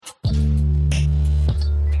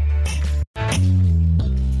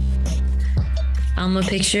Alma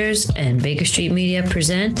Pictures and Baker Street Media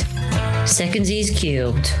present Secondsies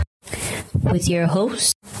Cubed. With your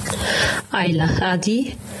hosts, Ayla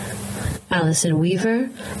Hadi, Allison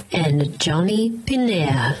Weaver, and Johnny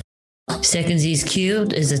Pinea. Secondsies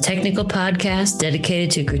Cubed is a technical podcast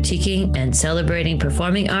dedicated to critiquing and celebrating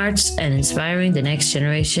performing arts and inspiring the next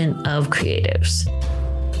generation of creatives.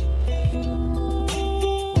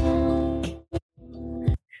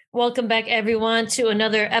 Welcome back, everyone, to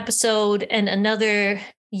another episode and another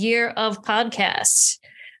year of podcasts.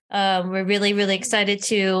 We're really excited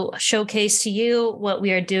to showcase to you what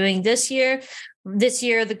we are doing this year. This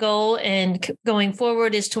year, the goal and going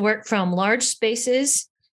forward is to work from large spaces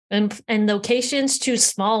and locations to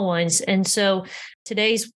small ones. And so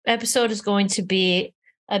today's episode is going to be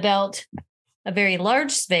about a very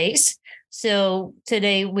large space. So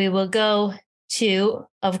today we will go to,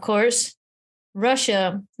 of course,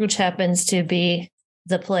 Russia, which happens to be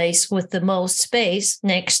the place with the most space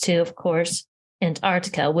next to, of course,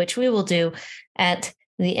 Antarctica, which we will do at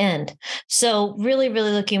the end. So really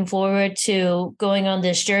looking forward to going on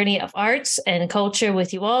this journey of arts and culture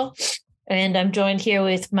with you all. And I'm joined here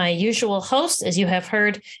with my usual host, as you have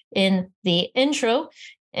heard in the intro.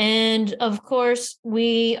 And of course,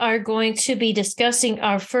 we are going to be discussing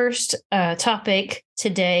our first topic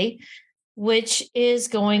today, which is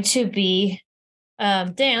going to be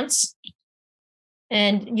dance.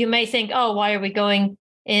 And you may think, oh, why are we going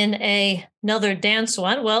in another dance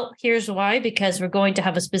one? Well, here's why, because we're going to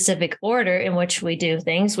have a specific order in which we do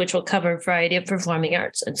things, which will cover a variety of performing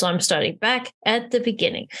arts. And so I'm starting back at the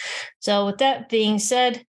beginning. So with that being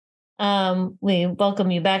said, we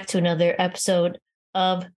welcome you back to another episode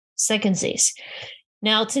of Secondsies.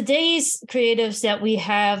 Now, today's creatives that we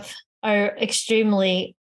have are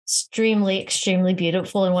extremely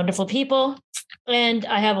beautiful and wonderful people. And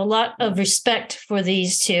I have a lot of respect for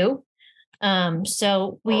these two.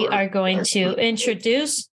 So we are going to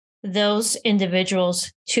introduce those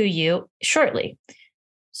individuals to you shortly.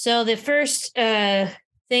 So the first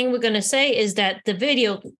thing we're going to say is that the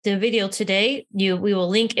video today, we will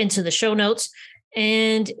link into the show notes,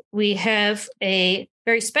 and we have a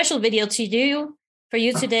very special video to do for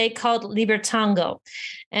you today called Libertango.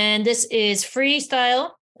 And this is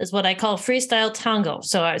freestyle, is what I call freestyle tango.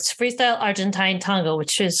 So it's freestyle Argentine tango,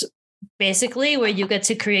 which is basically where you get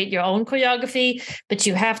to create your own choreography, but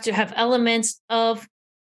you have to have elements of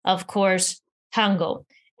course, tango.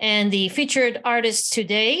 And the featured artists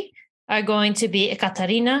today are going to be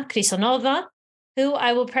Ekaterina, Krysanova, who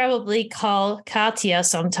I will probably call Katya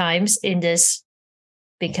sometimes in this,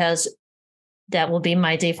 because that will be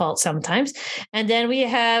my default sometimes. And then we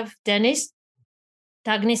have Denis,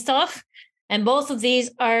 Tagintsev. And both of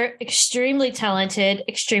these are extremely talented,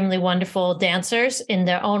 extremely wonderful dancers in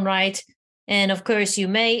their own right. And of course, you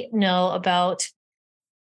may know about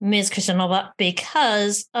Ms. Krysanova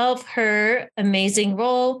because of her amazing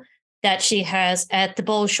role that she has at the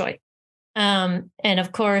Bolshoi. And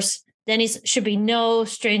of course, Denis should be no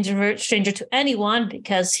stranger to anyone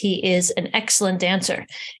because he is an excellent dancer.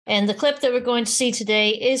 And the clip that we're going to see today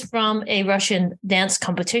is from a Russian dance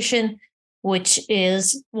competition, which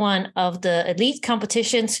is one of the elite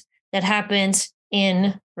competitions that happens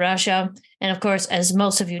in Russia. And of course, as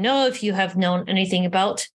most of you know, if you have known anything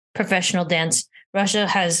about professional dance, Russia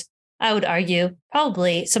has, I would argue,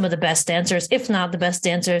 probably some of the best dancers, if not the best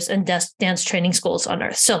dancers and dance training schools on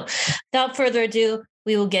earth. So without further ado,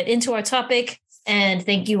 we will get into our topic. And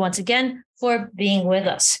thank you once again for being with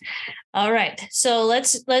us. All right, so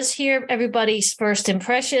let's hear everybody's first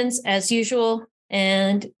impressions as usual,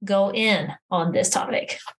 and go in on this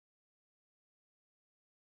topic.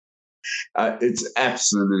 It's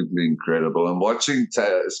absolutely incredible. I'm watching,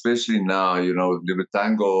 especially now, with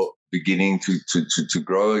Libertango beginning to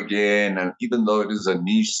grow again. And even though it is a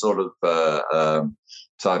niche sort of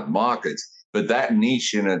type market, but that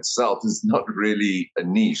niche in itself is not really a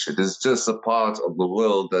niche. It is just a part of the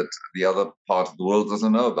world that the other part of the world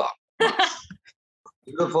doesn't know about.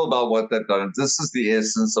 Beautiful about what they've done. This is the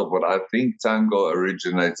essence of what I think tango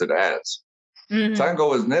originated as. Mm-hmm. Tango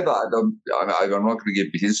was never, I'm not going to give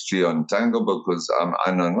history on tango because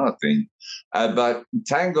I know nothing. But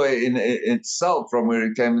tango in itself, from where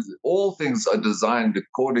it came, all things are designed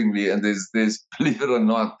accordingly. And there's believe it or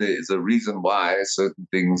not, there is a reason why certain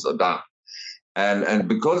things are done. And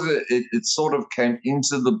because it sort of came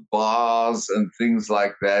into the bars and things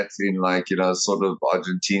like that in sort of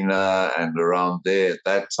Argentina and around there at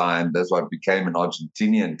that time, that's why it became an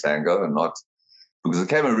Argentinian tango and not, because it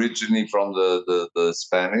came originally from the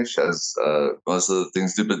Spanish, as most of the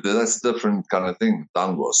things do, but that's a different kind of thing,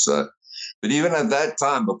 tangos. But even at that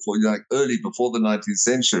time, before the 19th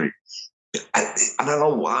century, I don't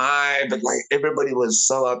know why, but like everybody was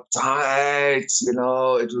so uptight,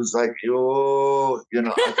 it was like,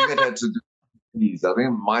 I think it had to do with disease. I think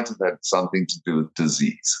it might have had something to do with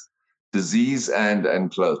disease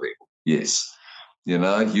and clothing. Yes.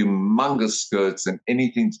 Humongous skirts and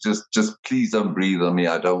anything to just please don't breathe on me.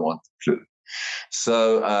 I don't want the flu.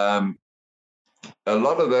 So, a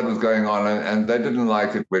lot of that was going on, and they didn't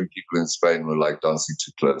like it when people in Spain were like dancing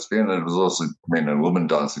too closely, and it was also men and women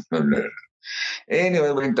dancing. Anyway,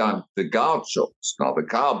 went down the gauchos, now the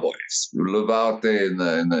cowboys who live out there in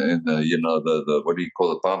the the what do you call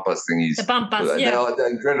the pampas thingies? The pampas, they're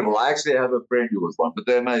incredible. I actually have a friend who was one, but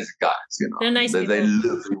they're amazing guys. They're nice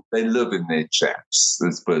people. They live in their chaps.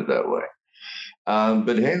 Let's put it that way.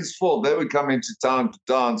 But henceforth, they would come into town to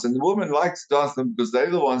dance, and the women liked to dance them because they're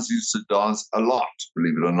the ones who used to dance a lot.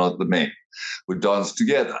 Believe it or not, the men would dance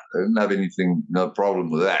together. They didn't have no problem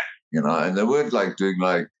with that, and they weren't like doing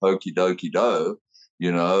like hokey dokey do,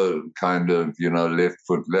 kind of, left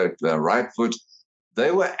foot, right foot. They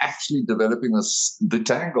were actually developing the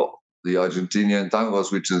tango, the Argentinian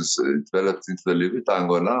tangos, which is developed into the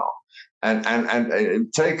Libertango now.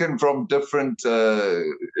 And taken from different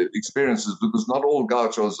experiences, because not all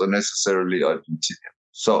gauchos are necessarily Argentinian.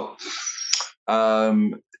 So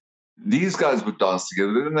these guys would dance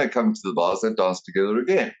together, then they come to the bars, they dance together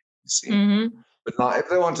again, you see. Mm-hmm. But now if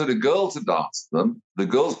they wanted a girl to dance them, the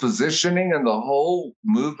girl's positioning and the whole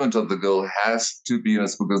movement of the girl has to be in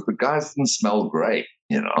us, because the guys didn't smell great,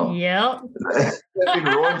 Yep. They've been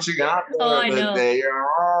launching out there. Oh, I know.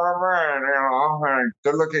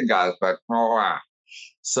 Good-looking guys, but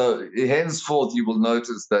so henceforth you will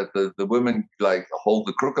notice that the women like hold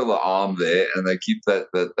the crook of the arm there, and they keep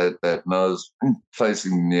that nose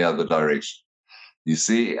facing the other direction. You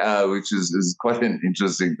see, which is quite an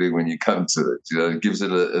interesting thing when you come to it. It gives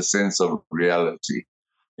it a sense of reality,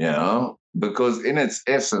 because in its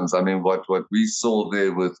essence, I mean, what we saw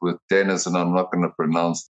there with Denis, and I'm not going to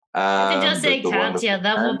pronounce. You can just say Katya.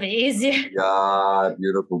 That will be easier. Yeah,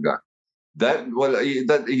 beautiful guy.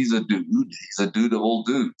 He's a dude. He's a dude of all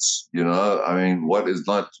dudes. I mean, what is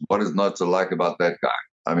not to like about that guy?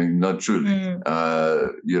 I mean, not truly.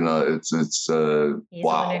 It's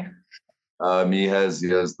wow. He has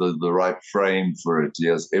the right frame for it. He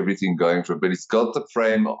has everything going for it, but he's got the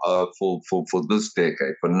frame for this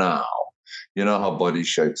decade, for now. You know how body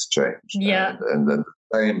shapes change. Yeah. And then the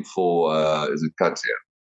frame for is it Katya?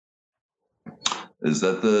 Is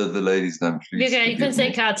that the lady's name? Please you can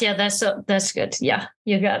say Katya. That's good. Yeah,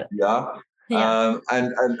 you got it. Yeah.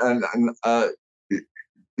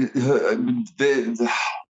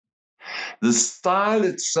 The style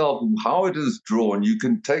itself, how it is drawn, you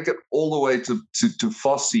can take it all the way to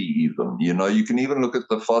Fosse even. You can even look at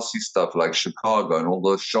the Fosse stuff like Chicago and all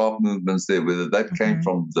those sharp movements there, whether that came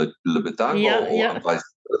from the Libertango or vice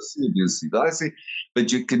versa.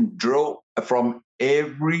 But you can draw from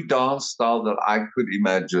every dance style that I could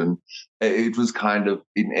imagine. It was kind of,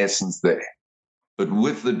 in essence, there. But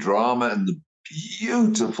with the drama and the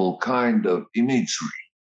beautiful kind of imagery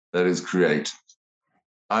that is created.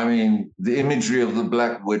 I mean, the imagery of the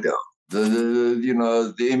Black Widow,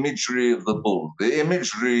 the imagery of the bull, the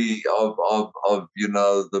imagery of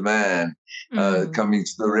the man coming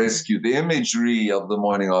to the rescue, the imagery of the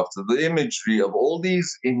morning after, the imagery of all these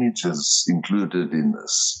images included in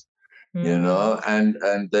this,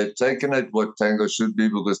 and they've taken it what tango should be,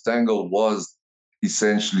 because tango was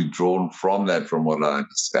essentially drawn from that, from what I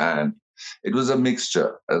understand. It was a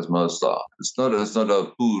mixture, as most are. It's not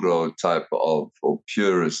a puro type of, or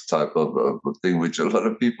purist type of thing, which a lot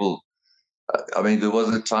of people, I mean, there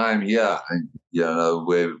was a time here,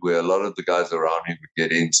 where a lot of the guys around me would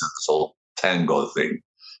get into this whole tango thing,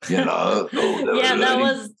 that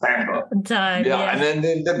was tango. Time. Yeah, and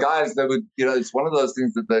then the guys, they would, it's one of those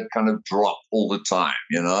things that kind of drop all the time,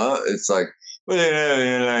 It's like, tango,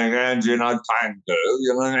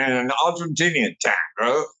 an Argentinian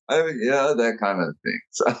tango, that kind of thing.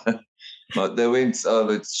 So, but they went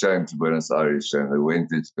over to shame to Buenos Aires, and they went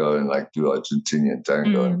there to go and like do Argentinian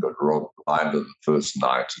tango and got robbed blind on the first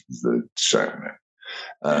night. It was a shame,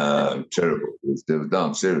 man. Terrible.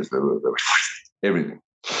 I'm serious. They were everything.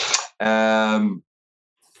 But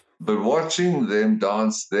watching them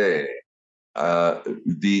dance there,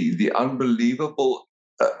 the unbelievable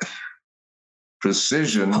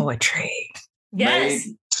precision, poetry, made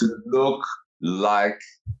to look like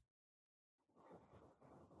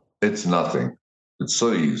it's nothing. It's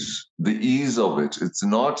so easy. The ease of it, it's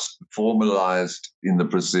not formalized in the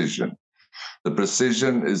precision. The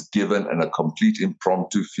precision is given in a complete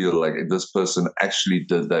impromptu feel, like this person actually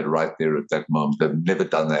did that right there at that moment. They've never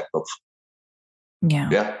done that before. Yeah.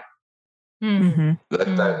 Yeah. And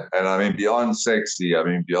I mean, beyond sexy, I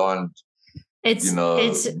mean, beyond, it's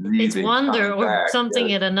wonder or back,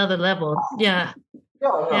 something at another level. Yeah.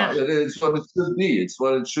 No, it's what it should be. It's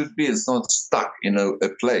what it should be. It's not stuck in a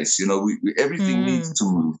place. Everything needs to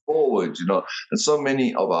move forward, and so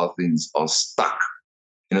many of our things are stuck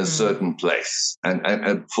in a certain place, and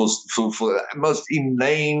for the most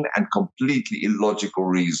inane and completely illogical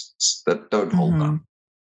reasons that don't hold up.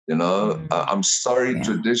 I'm sorry,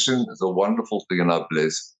 tradition is a wonderful thing, and I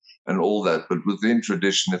bless and all that, but within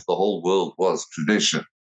tradition, if the whole world was tradition,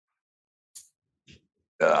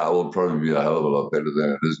 I will probably be a hell of a lot better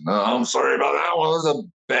than it is now. I'm sorry about that one. It was a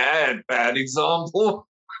bad example.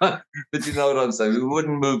 But you know what I'm saying? We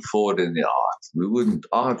wouldn't move forward in the art.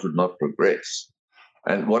 Art would not progress.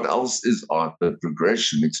 And what else is art but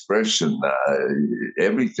progression, expression,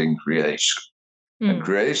 everything creation? And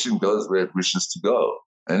creation goes where it wishes to go.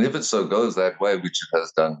 And if it so goes that way, which it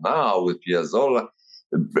has done now with Piazzolla,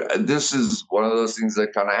 this is one of those things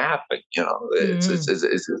that kind of happen. It's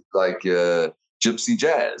like gypsy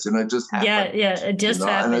jazz, it just happened. Yeah, it just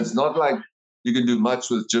happened. And it's not like you can do much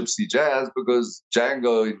with gypsy jazz because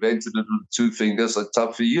Django invented it with 2 fingers. It's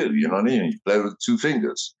tough for you, you know what I mean? You play with 2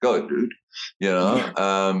 fingers. Go, dude.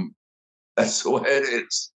 That's the way it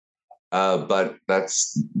is. But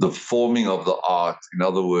that's the forming of the art. In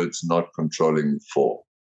other words, not controlling the form.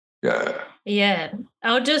 Yeah. Yeah.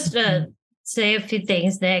 I'll just say a few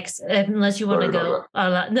things next, unless you want to go.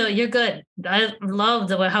 No, you're good. I love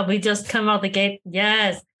the way how we just come out the gate.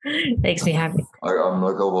 Yes. Makes me happy. I'm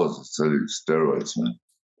like, I was telling steroids, man.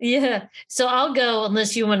 Yeah. So I'll go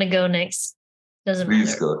unless you want to go next. Doesn't matter.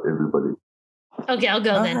 Please go, everybody. Okay, I'll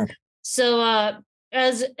go then. So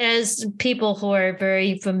as people who are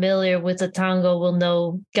very familiar with the tango will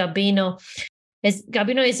know, Gabino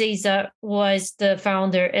Ezeiza was the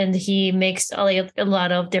founder, and he mixed a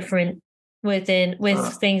lot of different with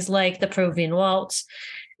things like the Peruvian waltz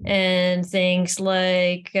and things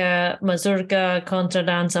like mazurka,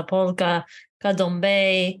 contradanza, polka,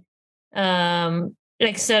 candombe,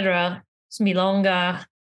 etc., milonga.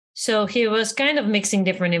 So he was kind of mixing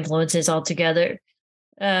different influences all together.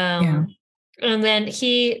 And then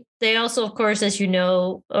they also, of course, as you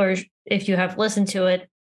know, or if you have listened to it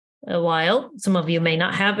a while, some of you may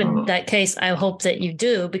not have. In that case, I hope that you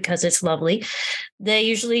do, because it's lovely. They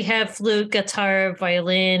usually have flute, guitar,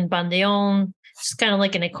 violin, bandeon. It's kind of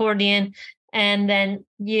like an accordion. And then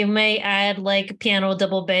you may add like piano,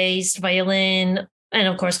 double bass, violin, and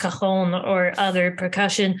of course cajon or other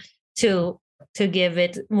percussion to give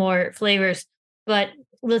it more flavors. But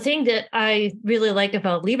the thing that I really like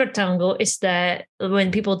about Libertango is that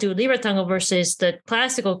when people do Libertango versus the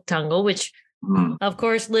classical tango, which of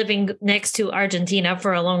course, living next to Argentina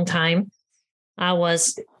for a long time, I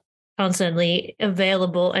was constantly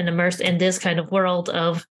available and immersed in this kind of world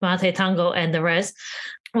of mate tango and the rest,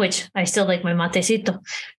 which I still like my matecito.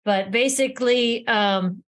 But basically,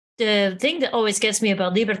 the thing that always gets me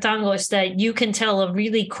about Libertango is that you can tell a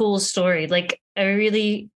really cool story, like a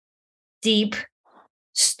really deep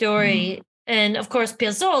story. And of course,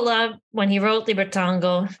 Piazzolla, when he wrote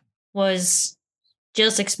Libertango, was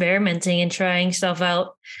just experimenting and trying stuff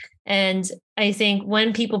out. And I think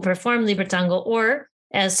when people perform Libertango, or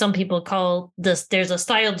as some people call this, there's a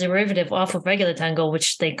style derivative off of regular tango,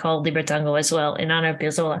 which they call Libertango as well, in honor of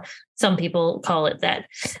Piazzolla. Some people call it that.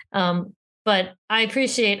 But I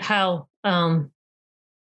appreciate how, for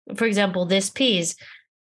example, this piece,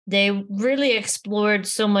 they really explored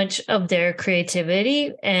so much of their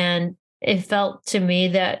creativity. And it felt to me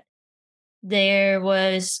that there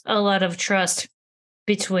was a lot of trust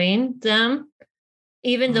between them,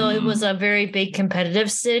 even though it was a very big competitive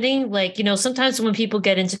setting. Like, sometimes when people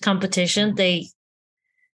get into competition, they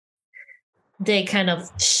kind of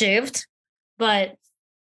shift. But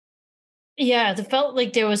yeah, it felt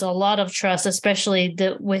like there was a lot of trust, especially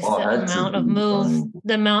with the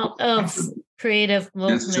amount of creative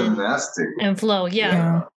movement and flow.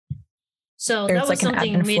 Yeah. So there's that was like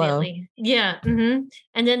something immediately. Flow. Yeah. Mm-hmm.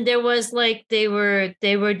 And then there was like they were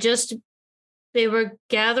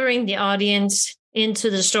gathering the audience into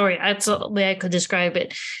the story. That's the way I could describe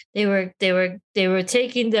it. They were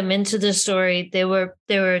taking them into the story. They were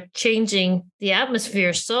changing the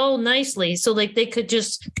atmosphere so nicely. So like they could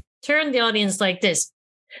just turn the audience like this,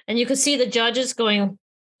 and you could see the judges going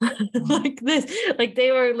like this, like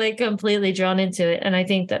they were like completely drawn into it. And I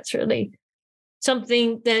think that's really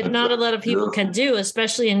something that not a lot of people can do,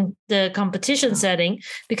 especially in the competition setting,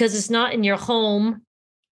 because it's not in your home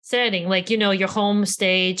setting, like, your home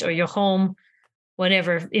stage or your home,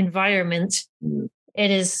 whatever environment.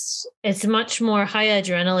 It's much more high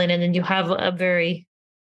adrenaline. And then you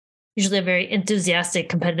usually a very enthusiastic,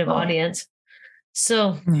 competitive audience.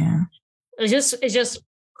 So yeah, it's just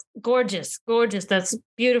gorgeous. That's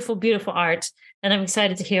beautiful, beautiful art. And I'm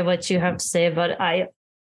excited to hear what you have to say about it.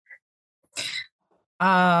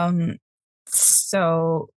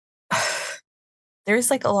 So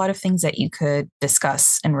there's like a lot of things that you could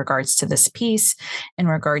discuss in regards to this piece, in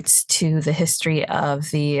regards to the history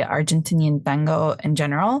of the Argentinian tango in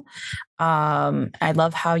general. I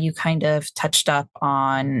love how you kind of touched up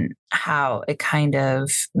on how it kind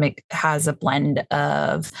of has a blend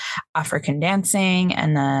of African dancing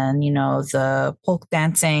and then, you know, the polk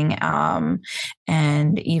dancing,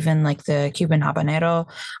 and even like the Cuban habanero.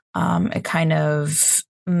 It kind of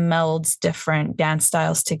melds different dance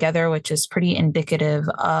styles together, which is pretty indicative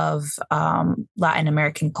of Latin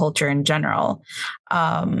American culture in general.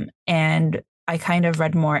 And I kind of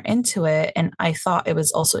read more into it, and I thought it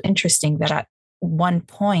was also interesting that at one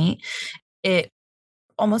point it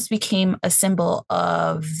almost became a symbol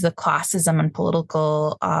of the classism and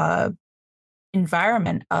political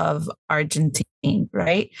environment of Argentina,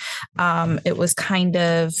 right? It was kind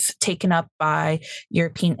of taken up by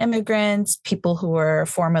European immigrants, people who were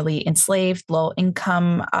formerly enslaved, low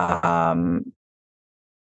income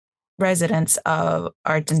residents of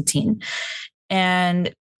Argentina.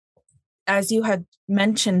 And as you had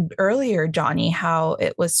mentioned earlier, Johnny, how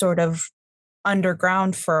it was sort of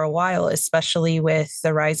underground for a while, especially with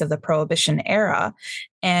the rise of the Prohibition era.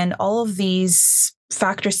 And all of these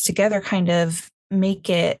factors together kind of make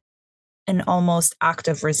it an almost act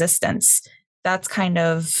of resistance. That's kind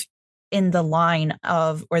of in the line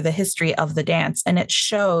of, or the history of the dance. And it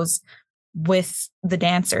shows with the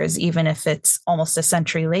dancers, even if it's almost a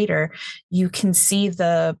century later, you can see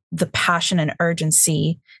the passion and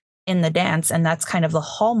urgency in the dance. And that's kind of the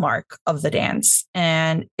hallmark of the dance.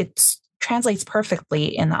 And it translates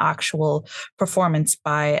perfectly in the actual performance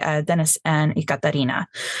by Denis and Ekaterina.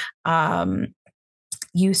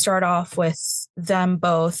 You start off with them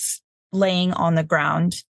both laying on the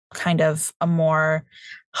ground, kind of a more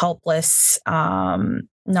helpless,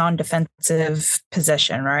 non-defensive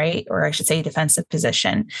position, right? Or I should say defensive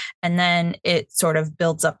position. And then it sort of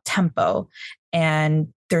builds up tempo,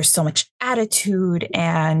 and there's so much attitude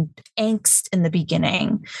and angst in the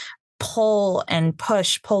beginning, pull and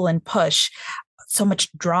push, so much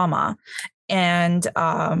drama. And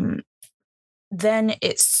then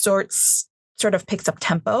it sort of picks up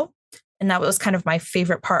tempo. And that was kind of my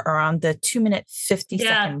favorite part around the 2-minute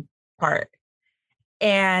 50-second part.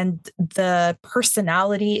 And the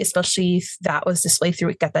personality, especially that was displayed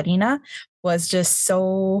through Ekaterina, was just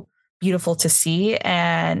so beautiful to see.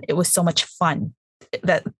 And it was so much fun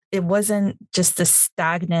that it wasn't just a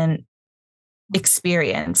stagnant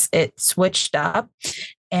experience. It switched up,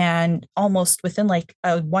 and almost within like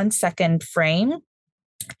a 1-second frame,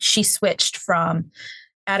 she switched from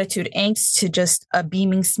attitude angst to just a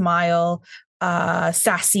beaming smile,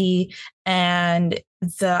 sassy, and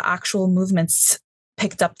the actual movements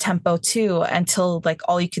picked up tempo too, until like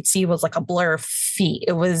all you could see was like a blur of feet.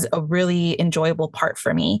 It was a really enjoyable part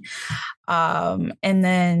for me. And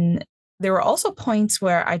then there were also points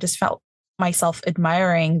where I just felt myself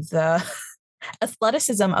admiring the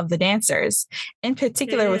athleticism of the dancers, in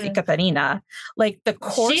particular with Ekaterina, like the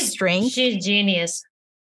core strength. She's genius.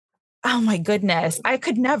 Oh my goodness. I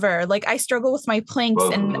could never, like, I struggle with my planks,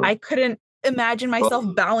 and I couldn't imagine myself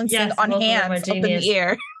balancing on hands up in the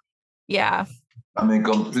air. Yeah. I mean,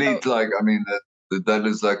 that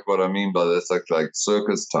is like what I mean by that's like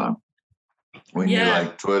circus time. When you're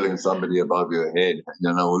like twirling somebody above your head,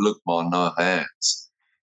 look, man, no hands.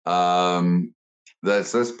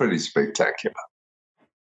 That's pretty spectacular.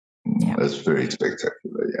 Yeah. That's very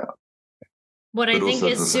spectacular, yeah. What I think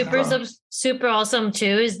is super awesome too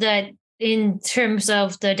is that in terms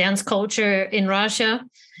of the dance culture in Russia,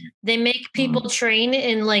 they make people train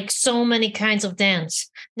in like so many kinds of dance.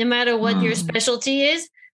 No matter what your specialty is,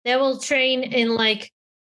 they will train in like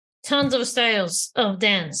tons of styles of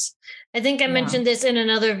dance. I think I mentioned this in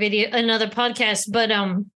another podcast, but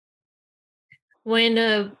when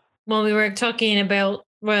we were talking about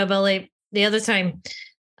Royal Ballet the other time,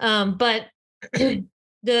 but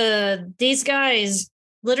these guys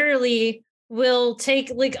literally will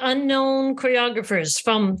take like unknown choreographers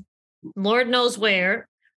from Lord knows where,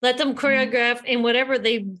 let them choreograph in whatever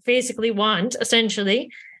they basically want,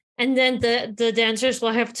 essentially, and then the dancers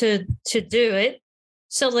will have to do it.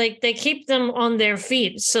 So like they keep them on their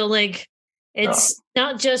feet. So like it's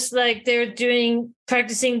not just like they're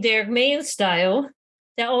practicing their main style.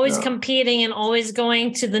 They're always competing and always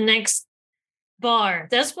going to the next bar.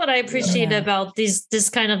 That's what I appreciate about this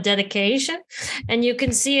kind of dedication. And you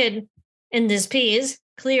can see it in this piece.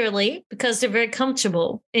 clearly because they're very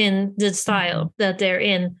comfortable in the style that they're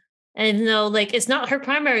in. And no, like it's not her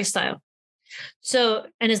primary style. So,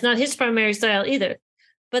 and it's not his primary style either.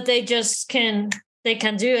 But they just can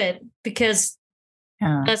do it because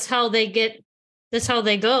that's how they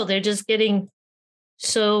go. They're just getting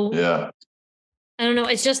so I don't know.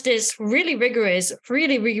 It's just this really rigorous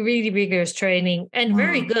training and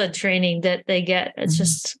very good training that they get. It's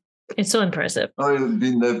just, it's so impressive. Oh, they've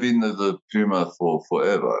been the Puma for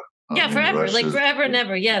forever. Yeah, forever, like forever and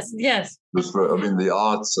ever. Yes. The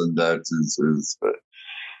arts and that is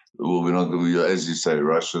well, we're not going to, as you say,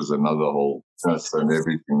 Russia's another whole test and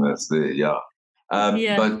everything that's there. Yeah.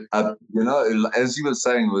 But as you were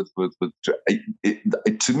saying,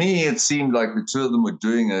 to me, it seemed like the two of them were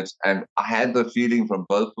doing it, and I had the feeling from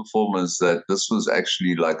both performers that this was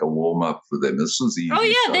actually like a warm up for them. This was easy. Oh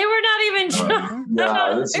yeah, they were not even trying.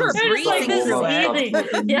 They were breathing this is easy.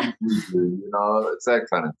 Yeah, it's that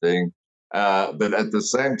kind of thing. But at the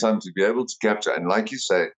same time, to be able to capture, and like you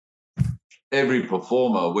say, every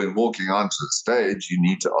performer, when walking onto the stage, you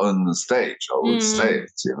need to own the stage. I would say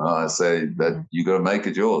it, I say that you got to make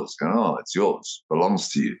it yours. It's yours, belongs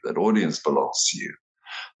to you. That audience belongs to you.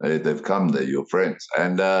 They've come, they're your friends.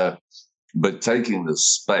 And but taking the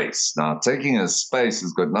space. Now, taking a space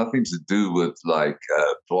has got nothing to do with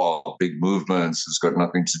big movements. It's got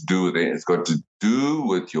nothing to do with it. It's got to do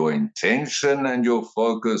with your intention and your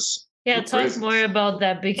focus. Yeah, talk more about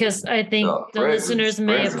that because I think the listeners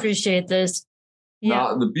may appreciate this. Yeah.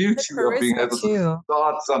 Now, the beauty of being able to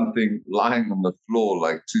start something lying on the floor,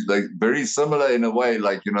 like very similar in a way,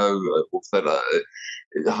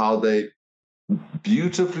 how they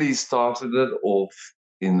beautifully started it off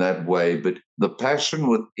in that way, but the passion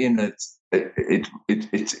within it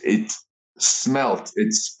smelt,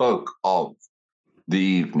 it spoke of the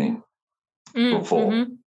evening before.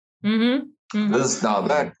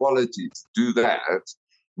 That quality to do that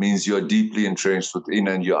means you're deeply entrenched within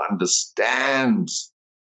and you understand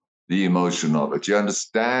the emotion of it. You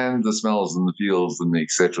understand the smells and the feels and the et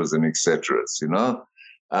ceteras and et ceteras,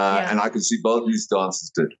 And I can see both these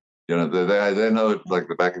dancers did. They know it like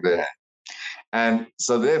the back of their hand. And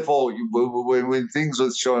so therefore, when things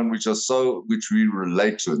are shown which we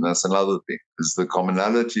relate to, and that's another thing, is the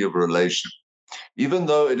commonality of relation. Even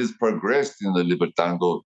though it has progressed in the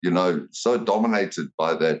Libertango, so dominated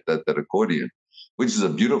by that accordion, which is a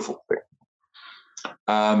beautiful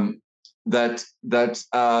thing. That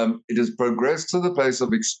it has progressed to the place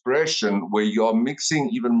of expression where you are mixing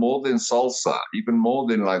even more than salsa, even more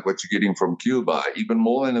than like what you're getting from Cuba, even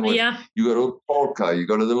more than you got a little polka, you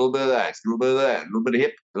got a little bit of that, a little bit of that, a little bit of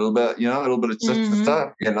hip, a little bit, a little bit of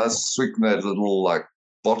stuff, swing that little like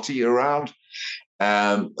body around,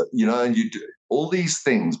 and you do all these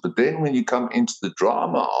things. But then when you come into the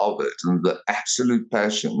drama of it and the absolute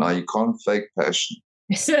passion, now you can't fake passion.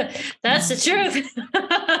 That's the truth.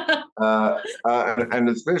 And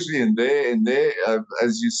especially in their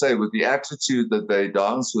as you say, with the attitude that they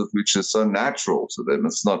dance with, which is so natural to them,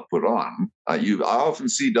 it's not put on. I often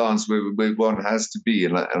see dance where one has to be,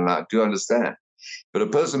 and I do understand. But a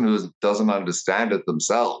person who doesn't understand it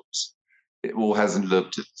themselves, or hasn't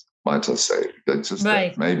lived it, might I say, that's just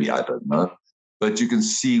right. Maybe, I don't know. But you can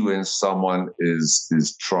see when someone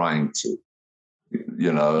is trying to.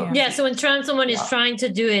 So when someone is trying to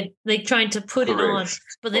do it, like trying to put it on,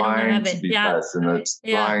 but they don't have it. Passionate,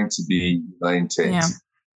 trying to be intense,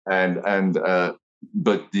 and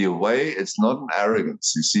but the way, it's not an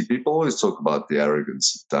arrogance. You see, people always talk about the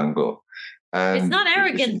arrogance of tango, and it's not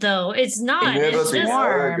arrogant though. It's not. It's just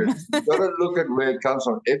arrogant. You got to look at where it comes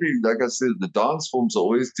from. Like I said, the dance forms are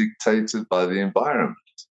alwaed dictated by the environment.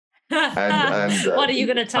 And what are you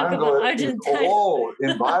going to talk about? Argentina? All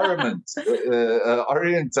environment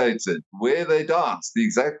orientated, where they dance, the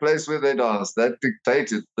exact place where they dance, that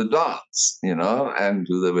dictated the dance, and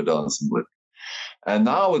who they were dancing with. And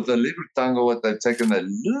now with the Libertango, what they've taken that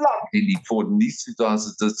lovely leap forward, and these two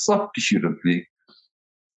dancers did so beautifully,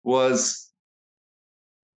 was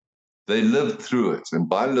they lived through it. And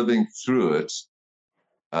by living through it,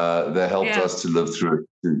 they helped us to live through it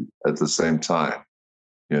too at the same time.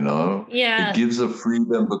 It gives a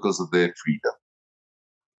freedom because of their freedom.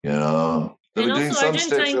 They were doing some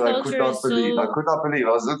steps that I could not believe. I could not believe.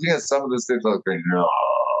 I was looking at some of the steps. I was going, no,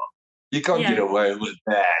 you can't get away with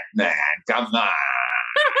that, man. Come on.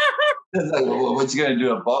 It's like, well, what you going to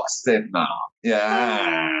do? A box step now?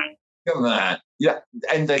 Yeah, come on. Yeah,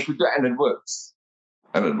 and they could do it, and it works.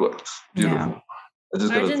 Beautiful. Yeah.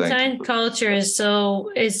 Argentine culture is so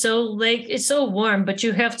warm, but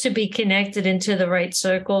you have to be connected into the right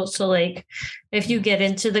circle. So like if you get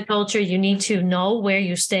into the culture, you need to know where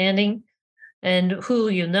you're standing. and who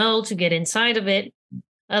you know to get inside of it.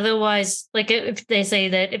 Otherwise, like if they say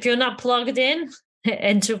that if you're not plugged in,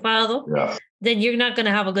 enchufado, then you're not going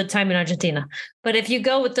to have a good time in Argentina. But if you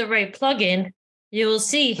go with the right plug-in, you will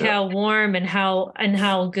see how warm and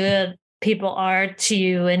how good people are to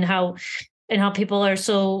you, and how people are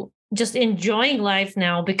so just enjoying life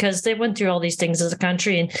now because they went through all these things as a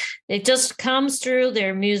country, and it just comes through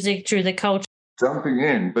their music, through the culture. Jumping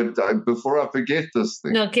in, but before I forget this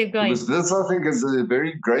thing. No, keep going. Because this, I think, is a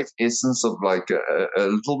very great essence of like a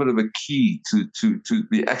little bit of a key to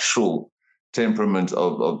the actual temperament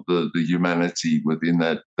of the humanity within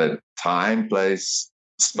that time, place,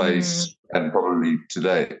 space, and probably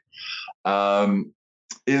today.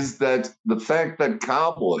 Is that the fact that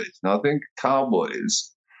cowboys, now I think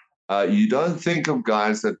cowboys, you don't think of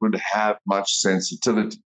guys that would have much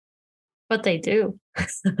sensitivity. But they do.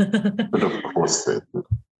 But of course they do.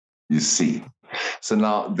 You see. So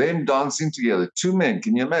now them dancing together, two men,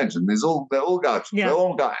 can you imagine? They're all guys. Yeah.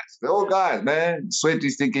 They're all guys, man. Sweaty,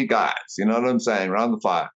 sticky guys. You know what I'm saying? Around the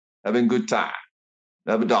fire, having a good time.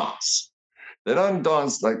 They have a dance. They don't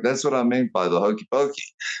dance like, that's what I meant by the hokey pokey.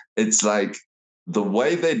 It's like the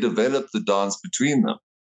way they develop the dance between them.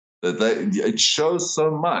 It shows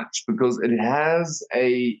so much because it has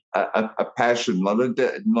a passion, not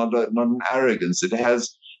an arrogance. It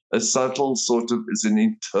has a subtle sort of, it's an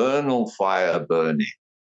internal fire burning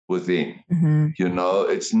within. You know,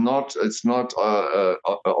 it's not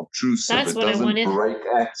obtrusive. That's it what doesn't I wanted. break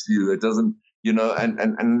at you. It doesn't, you know, and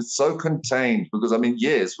it's so contained because, I mean,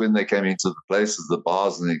 yes, when they came into the places, the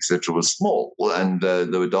bars and etc. were small, and they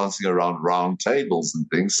were dancing around round tables and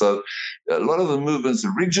things. So a lot of the movements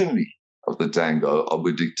originally of the tango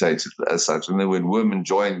were dictated as such. And then when women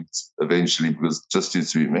joined eventually, because just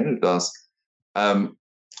used to be men who danced,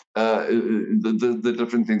 the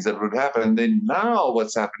different things that would happen. And then now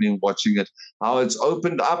what's happening, watching it, how it's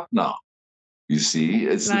opened up now. You see,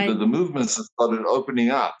 it's right. the movements have started opening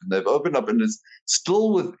up, and they've opened up, and it's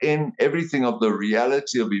still within everything of the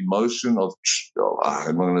reality of emotion of,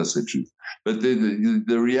 I'm not going to say truth, but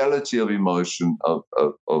the reality of emotion of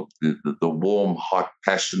the warm, hot,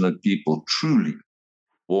 passionate people, truly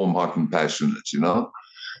warm, hot, and passionate, you know?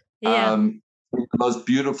 Yeah. In the most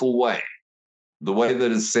beautiful way, the way that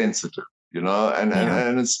is sensitive, you know?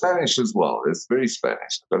 And it's Spanish as well. It's very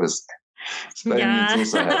Spanish, I've got to say. Spaniards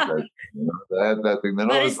also have that. You know, they have that thing.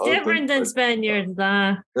 But it's different than Spaniards.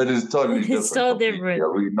 It is totally different. It's so different. Yeah,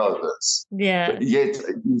 we know this. Yeah. But yet,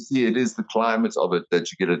 you see, it is the climate of it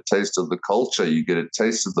that you get a taste of the culture. You get a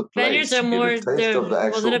taste of the place. Spaniards are more, they're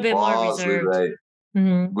a little bit more reserved.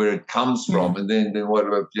 Where it comes from. And then what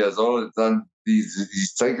about Piazzolla has done?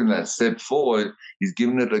 He's taken that step forward. He's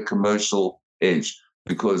given it a commercial edge.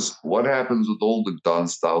 Because what happens with all the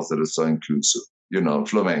dance styles that are so inclusive? You know,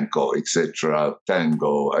 flamenco, etc.,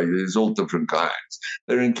 tango, there's all different kinds.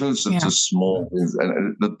 They're inclusive to small things.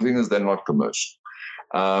 And the thing is, they're not commercial.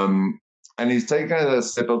 And he's taken a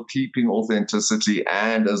step of keeping authenticity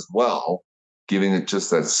and as well giving it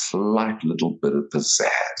just that slight little bit of pizzazz,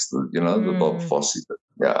 you know, the Bob Fosse.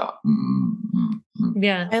 Yeah.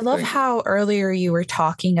 Yeah. I love how earlier you were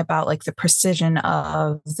talking about like the precision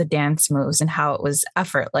of the dance moves and how it was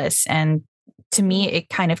effortless. And to me, it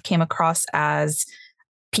kind of came across as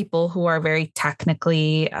people who are very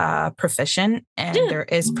technically proficient, and there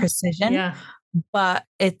is precision, but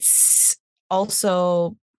it's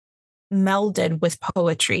also melded with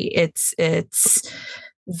poetry. It's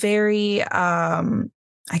very, I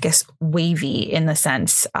guess, wavy in the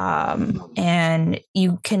sense. And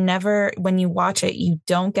you can never, when you watch it, you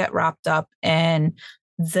don't get wrapped up in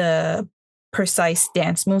the precise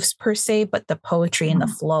dance moves per se, but the poetry and the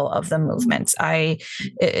flow of the movements.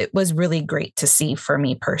 It was really great to see for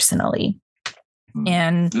me personally.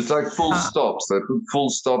 And it's like full stops. They put full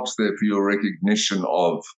stops there for your recognition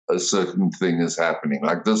of a certain thing is happening.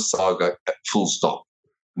 Like this saga, full stop,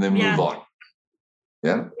 and then move on.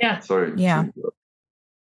 Yeah. Sorry. Yeah.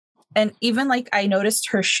 And even like I noticed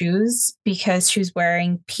her shoes because she was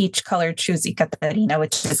wearing peach colored shoes, Ekaterina,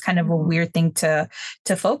 which is kind of a weird thing to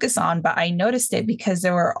focus on. But I noticed it because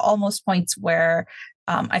there were almost points where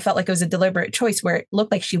I felt like it was a deliberate choice where it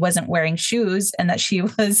looked like she wasn't wearing shoes and that she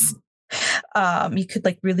was, you could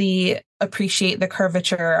like really appreciate the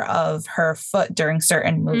curvature of her foot during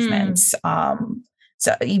certain movements.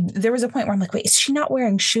 So there was a point where I'm like, wait, is she not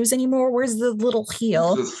wearing shoes anymore? Where's the little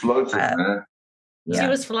heel? It's just floating, man. She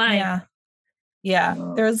was flying. Yeah.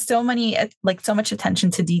 There was so much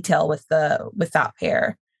attention to detail with that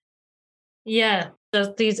pair. Yeah.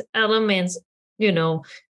 These elements, you know,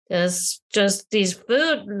 It's just these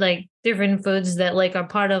food, like different foods that like are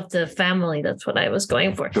part of the family. That's what I was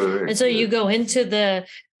going for. Correct. And so you go into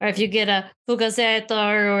or if you get a fugaceta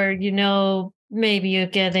or, maybe you're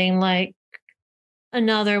getting like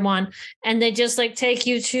another one, and they just like take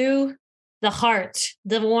you to the heart,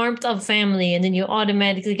 the warmth of family. And then you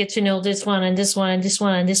automatically get to know this one and this one and this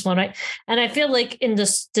one and this one, right? And I feel like in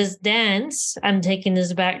this dance, I'm taking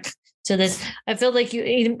this back to this, I feel like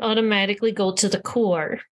you automatically go to the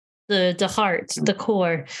core, the heart, the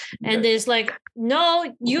core. And there's like,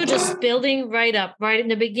 no, you're just building right up, right in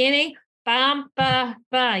the beginning. Bam, ba,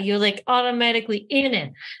 ba. You're like automatically in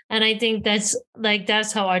it. And I think that's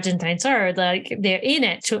how Argentines are. Like they're in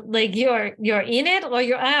it. So, like you're in it or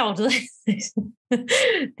you're out.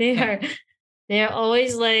 They're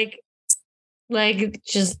always like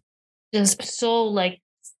just so like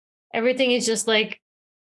everything is just like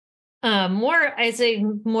more, I'd say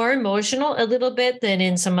more emotional a little bit than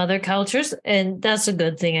in some other cultures. And that's a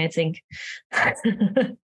good thing, I think.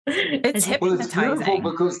 It's hypnotizing. Well, it's beautiful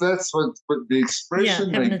because that's what the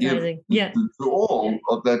expression they give to all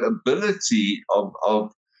of that ability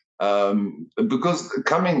of because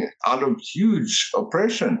coming out of huge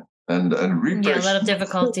oppression and repression. Yeah, a lot of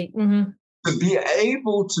difficulty. Mm-hmm. To be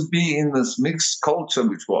able to be in this mixed culture,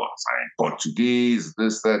 which was Portuguese,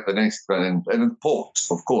 this, that, the next, and ports,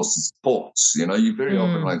 of course, it's ports. You very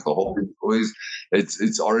often like the whole thing always,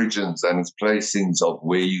 its origins and its placings of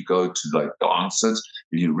where you go to like dance it.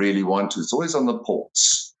 If you really want to, it's always on the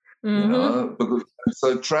ports. Because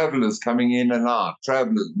so travelers coming in and out,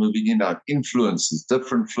 travelers moving in and out, influences,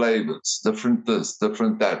 different flavors, different this,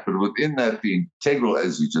 different that. But within that, the integral,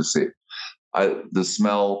 as you just said, the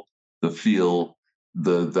smell, the feel,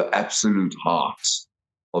 the absolute heart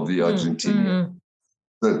of the Argentinian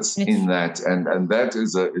that's in that, and that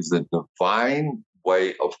is a divine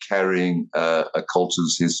way of carrying a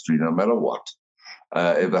culture's history, no matter what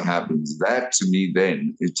ever happens. That to me,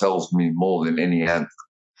 then it tells me more than any anthem.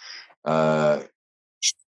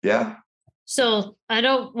 Yeah. So I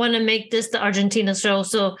don't want to make this the Argentina show.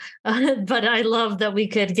 So, but I love that we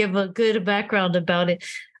could give a good background about it.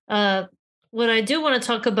 What I do want to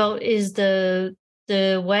talk about is the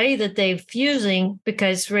way that they're fusing,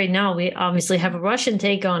 because right now we obviously have a Russian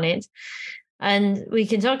take on it. And we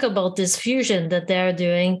can talk about this fusion that they're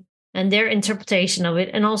doing and their interpretation of it.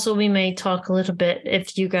 And also we may talk a little bit,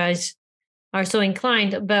 if you guys are so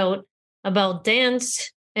inclined, about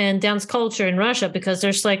dance and dance culture in Russia, because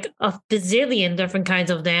there's like a bazillion different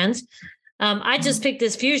kinds of dance. I just picked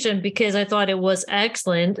this fusion because I thought it was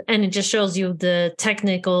excellent. And it just shows you the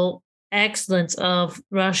technical excellence of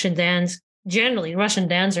Russian dance, generally Russian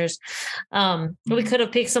dancers. We could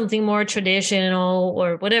have picked something more traditional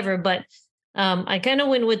or whatever, but I kind of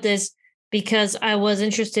went with this because I was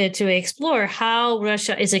interested to explore how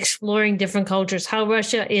Russia is exploring different cultures, how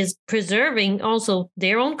Russia is preserving also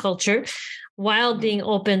their own culture while being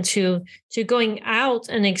open to going out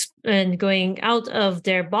and going out of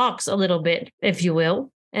their box a little bit, if you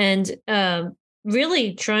will, and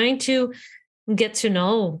really trying to get to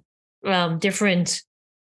know different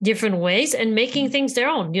ways and making things their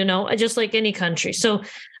own, just like any country. So,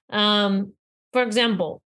 for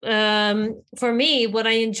example, for me, what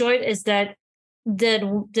I enjoyed is that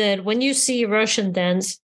when you see Russian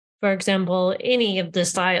dance, for example, any of the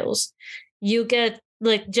styles, you get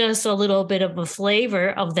like just a little bit of a flavor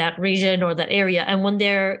of that region or that area. And when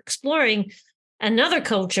they're exploring another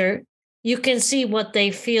culture, you can see what they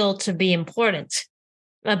feel to be important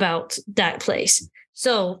about that place.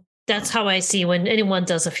 So that's how I see when anyone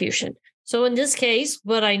does a fusion. So in this case,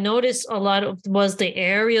 what I noticed a lot of was the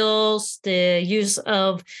aerials, the use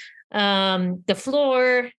of the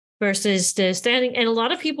floor versus the standing. And a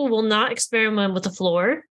lot of people will not experiment with the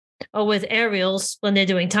floor or with aerials when they're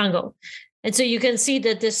doing tango. And so you can see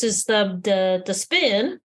that this is the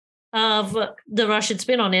spin of the Russian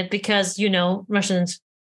spin on it, because, Russians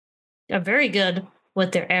are very good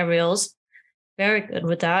with their aerials, very good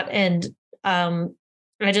with that. And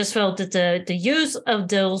I just felt that the use of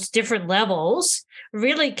those different levels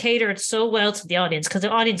really catered so well to the audience, because the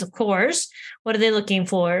audience, of course, what are they looking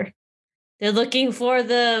for? They're looking for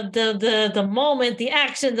the moment, the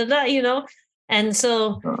action, and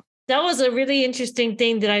so that was a really interesting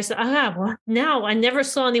thing that I said, well, now I never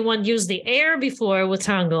saw anyone use the air before with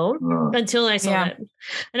tango until I saw it.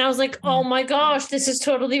 And I was like, oh my gosh, this is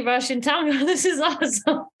totally Russian tango. This is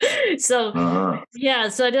awesome. So,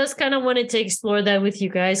 so I just kind of wanted to explore that with you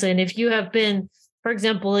guys. And if you have been, for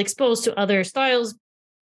example, exposed to other styles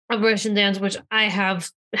of Russian dance, which I have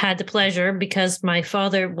had the pleasure, because my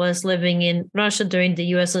father was living in Russia during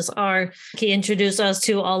the USSR. He introduced us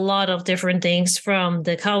to a lot of different things from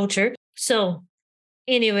the culture. So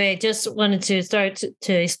anyway, just wanted to start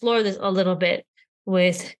to explore this a little bit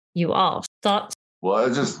with you all. Thoughts? Well,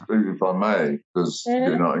 I just, if I may, because,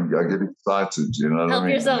 you know, I get excited, you know what I mean? Help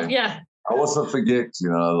yourself, yeah. I also forget, you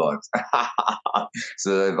know, like,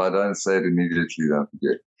 so if I don't say it immediately, I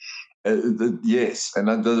forget. Yes, and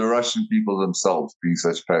the Russian people themselves being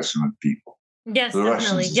such passionate people. Yes, the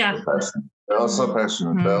definitely, Russians yeah. are so passionate. They're so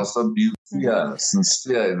passionate. They're so beautiful,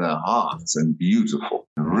 sincere in their hearts, and beautiful,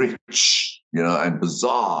 and rich, you know, and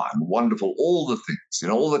bizarre and wonderful. All the things, you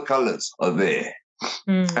know, all the colors are there.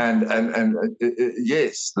 And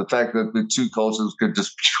yes, the fact that the two cultures could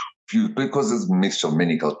just fuse, because it's a mixture of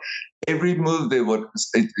many cultures. Every move there,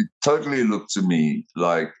 it totally looked to me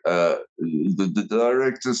like the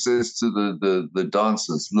director says to the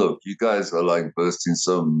dancers, look, you guys are like bursting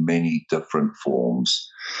so many different forms.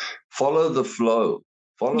 Follow the flow.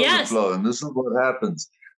 The flow. And this is what happens,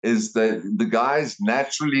 is that the guys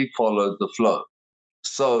naturally followed the flow.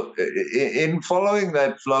 So in following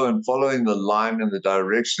that flow and following the line and the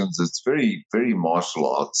directions, it's very, very martial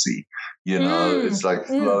artsy. You know, it's like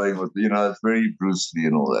flowing with, you know, it's very Bruce Lee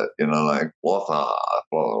and all that, you know, like, blah, blah,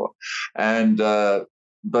 blah. And,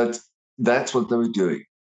 but that's what they were doing.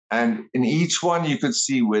 And in each one, you could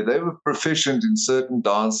see where they were proficient in certain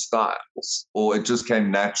dance styles, or it just came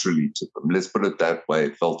naturally to them. Let's put it that way.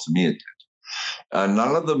 It felt to me it did.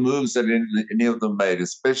 None of the moves that any of them made,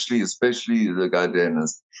 especially the guy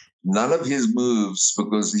Denis, none of his moves,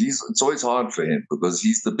 because it's always hard for him because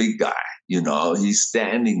he's the big guy, you know, he's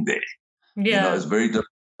standing there. Yeah. You know, it's very difficult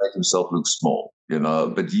to make himself look small, you know,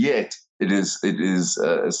 but yet it is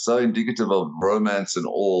so indicative of romance and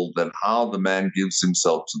all, that how the man gives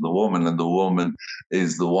himself to the woman and the woman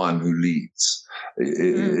is the one who leads.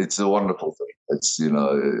 It's a wonderful thing. It's, you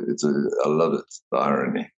know, I love it, the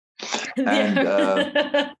irony. And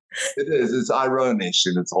it's ironic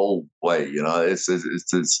in its whole way, you know.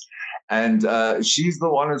 And she's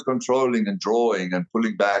the one who's controlling and drawing and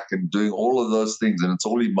pulling back and doing all of those things, and it's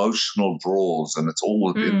all emotional draws, and it's all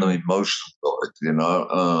within the emotion of it, you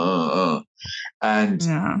know.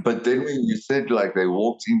 But then when you said, like, they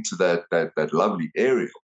walked into that lovely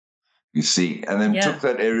aerial, you see, and then took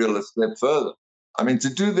that aerial a step further. I mean, to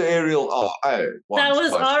do the aerial, that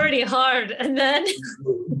was already hard. And then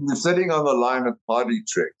you're sitting on the line of party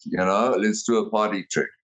trick, you know, let's do a party trick.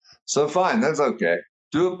 So fine, that's okay.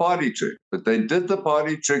 Do a party trick. But they did the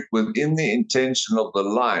party trick within the intention of the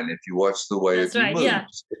line, if you watch the way it moves. Yeah.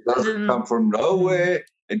 It doesn't come from nowhere.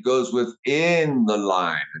 It goes within the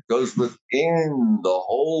line. It goes within the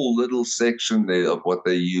whole little section there of what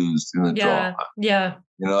they used in the drama. Yeah.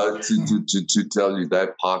 You know, to tell you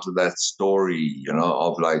that part of that story, you know,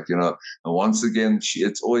 of, like, you know, and once again,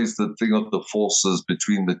 it's always the thing of the forces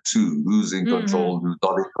between the two, who's in control and who's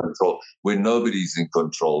not in control. When nobody's in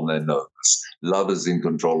control, and they know this. Love is in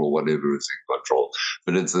control, or whatever is in control.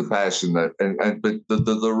 But it's the passion that, but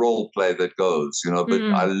the role play that goes, you know. But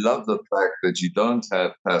I love the fact that you don't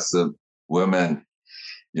have passive women.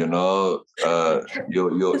 You know, you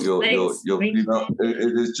know,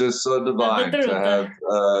 it is just so divine to have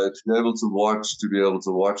to be able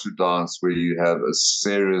to watch a dance where you have a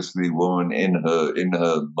seriously woman in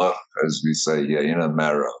her muck, as we say here, in her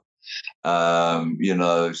marrow. You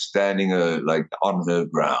know, standing like on her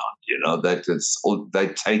ground. You know, they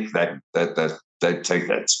take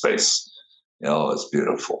that space. You know, it's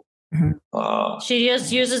beautiful. She just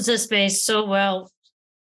uses the space so well.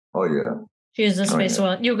 Oh yeah. She uses the space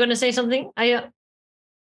well. You were going to say something? I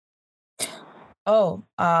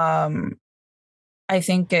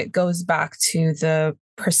think it goes back to the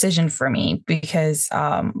precision for me, because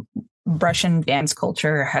Russian dance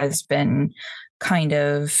culture has been kind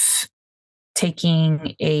of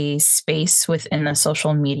taking a space within the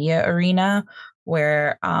social media arena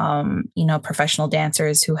where, you know, professional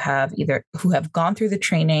dancers who have gone through the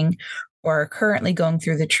training or are currently going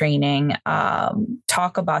through the training,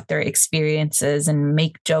 talk about their experiences and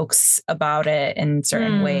make jokes about it in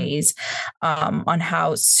certain ways, on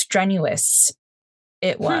how strenuous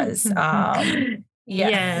it was.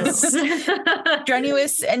 Yes.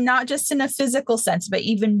 Strenuous, and not just in a physical sense, but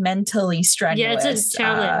even mentally strenuous. Yeah, it's a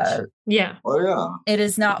challenge. Oh, yeah. It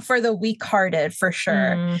is not for the weak-hearted, for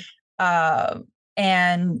sure.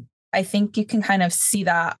 And I think you can kind of see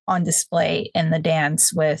that on display in the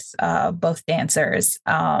dance with both dancers,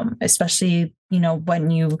 especially, you know, when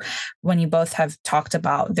you both have talked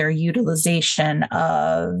about their utilization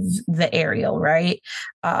of the aerial, right?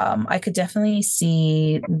 I could definitely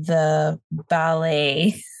see the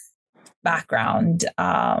ballet background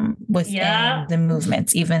within the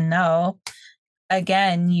movements, even though,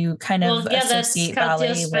 again, you kind of associate ballet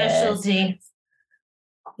that's specialty.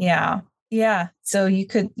 Yeah. So you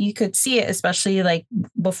could see it, especially like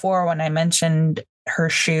before when I mentioned her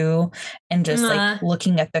shoe and just like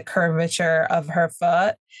looking at the curvature of her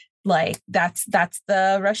foot. Like that's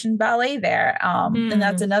the Russian ballet there. And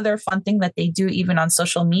that's another fun thing that they do even on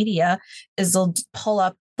social media is they'll pull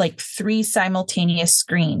up like 3 simultaneous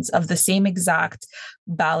screens of the same exact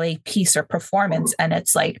ballet piece or performance. And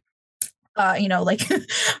it's like, like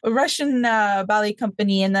a Russian ballet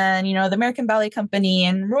company and then, the American ballet company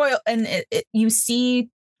and Royal. And you see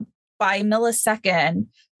by millisecond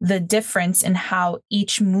the difference in how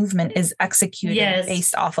each movement is executed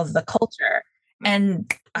based off of the culture.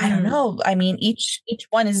 And I don't know. I mean, each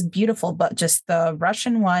one is beautiful, but just the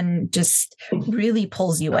Russian one just really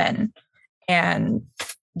pulls you in. And,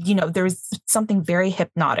 there's something very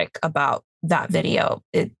hypnotic about that video.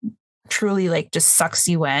 It truly like just sucks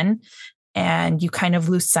you in and you kind of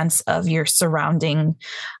lose sense of your surrounding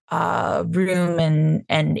room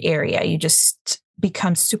and area. You just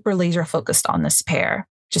become super laser focused on this pair.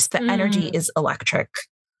 Just the energy is electric.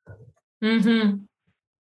 Mm-hmm.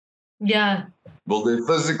 Yeah. Well, their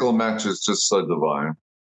physical match is just so divine.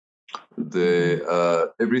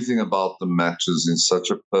 Everything about the matches in such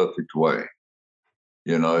a perfect way.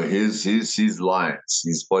 His lines,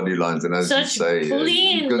 his body lines, and as such you say,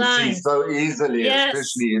 clean you can lines. see so easily,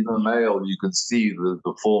 especially in a male, you can see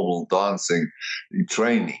the formal dancing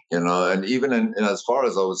training, and even in as far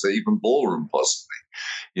as I would say, even ballroom possibly.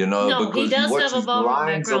 Because he does you watch have a his ballroom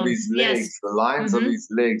lines background. of his legs, the lines of his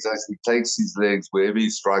legs as he takes his legs wherever he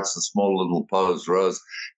strikes a small little pose, Rose.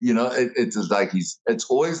 It's like it's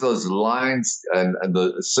always those lines and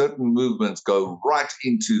the certain movements go right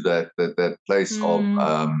into that place of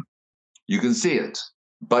you can see it,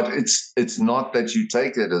 but it's not that you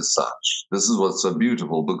take it as such. This is what's so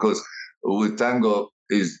beautiful because with tango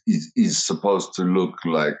is supposed to look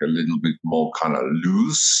like a little bit more kind of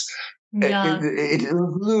loose. Yeah. It is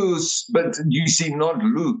loose, but you see, not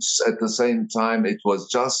loose at the same time. It was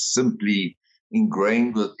just simply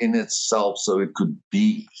ingrained within itself, so it could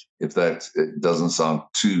be. If that it doesn't sound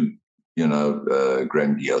too,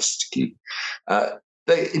 grandiose to keep,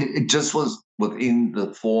 it just was within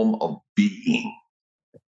the form of being.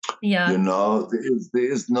 Yeah.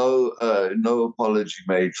 There is no apology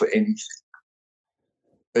made for anything.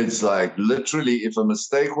 It's like literally, if a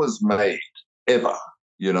mistake was made ever,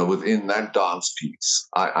 within that dance piece,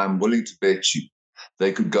 I'm willing to bet you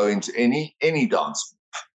they could go into any dance move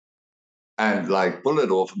and like pull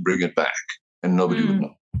it off and bring it back, and nobody would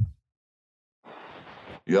know.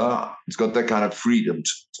 Yeah, it's got that kind of freedom.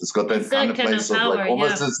 It's got that kind of place of like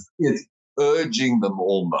almost it's urging them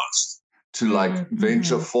almost to like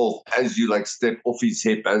venture forth as you like step off his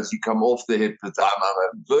hip, as you come off the hip.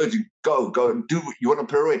 I'm virgin, go do it. You want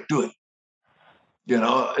to pirouette, do it.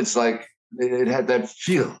 It's like it had that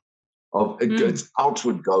feel of it's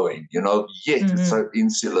outward going, yet it's so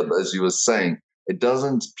insular, as you were saying. It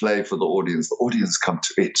doesn't play for the audience. The audience come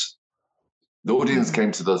to it. The audience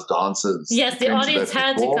came to those dancers. Yes, the audience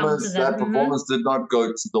had to come to them. That performance did not go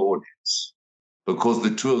to the audience because the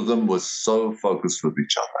two of them were so focused with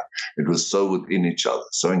each other. It was so within each other,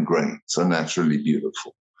 so ingrained, so naturally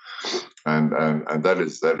beautiful. And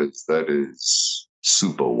that is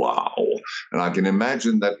super wow. And I can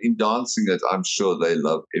imagine that in dancing it, I'm sure they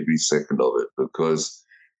love every second of it because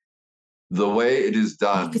the way it is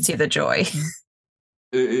done. You could see the joy.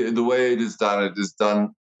 The way it is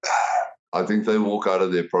done. I think they walk out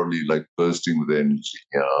of there probably like bursting with energy,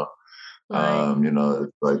 Right.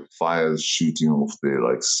 like fires shooting off their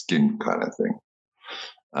like skin kind of thing.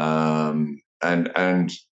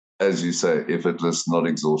 And as you say, effortless, not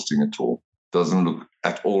exhausting at all. Doesn't look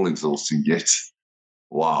at all exhausting yet.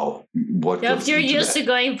 Wow. If you're used to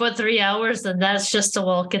going for 3 hours, then that's just a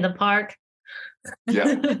walk in the park.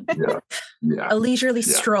 Yeah. A leisurely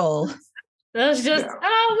stroll. That's just,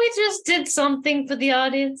 we just did something for the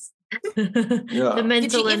audience. The mental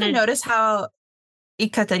Did you even notice how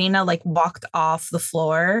Ekaterina like walked off the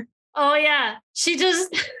floor? Oh yeah, she was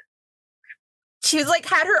like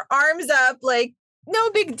had her arms up, like no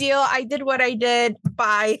big deal. I did what I did.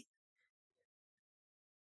 Bye.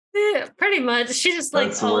 Yeah, pretty much. She just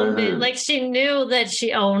like owned it. Like she knew that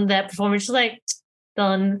she owned that performance. She's like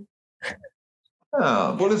done.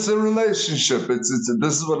 Yeah, well, it's a relationship. This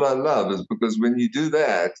is what I love is because when you do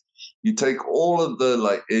that, you take all of the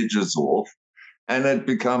like edges off, and it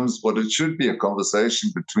becomes what it should be, a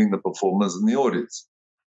conversation between the performers and the audience.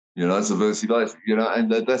 It's a verse life,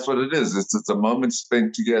 and that's what it is. It's a moment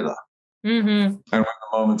spent together. Mm-hmm. And when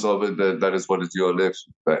the moments of it, that is what is your left.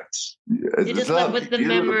 You just live with the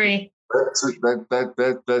memory.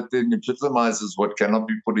 That then epitomizes what cannot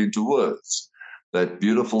be put into words. That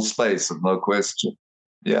beautiful space of no question.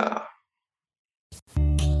 Yeah.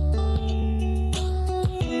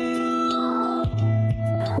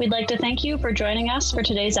 We'd like to thank you for joining us for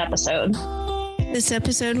today's episode. This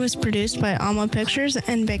episode was produced by Alma Pictures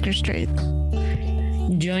and Baker Street.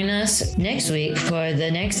 Join us next week for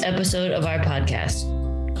the next episode of our podcast.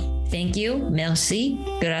 Thank you, merci,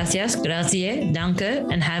 gracias, grazie, danke,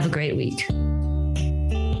 and have a great week.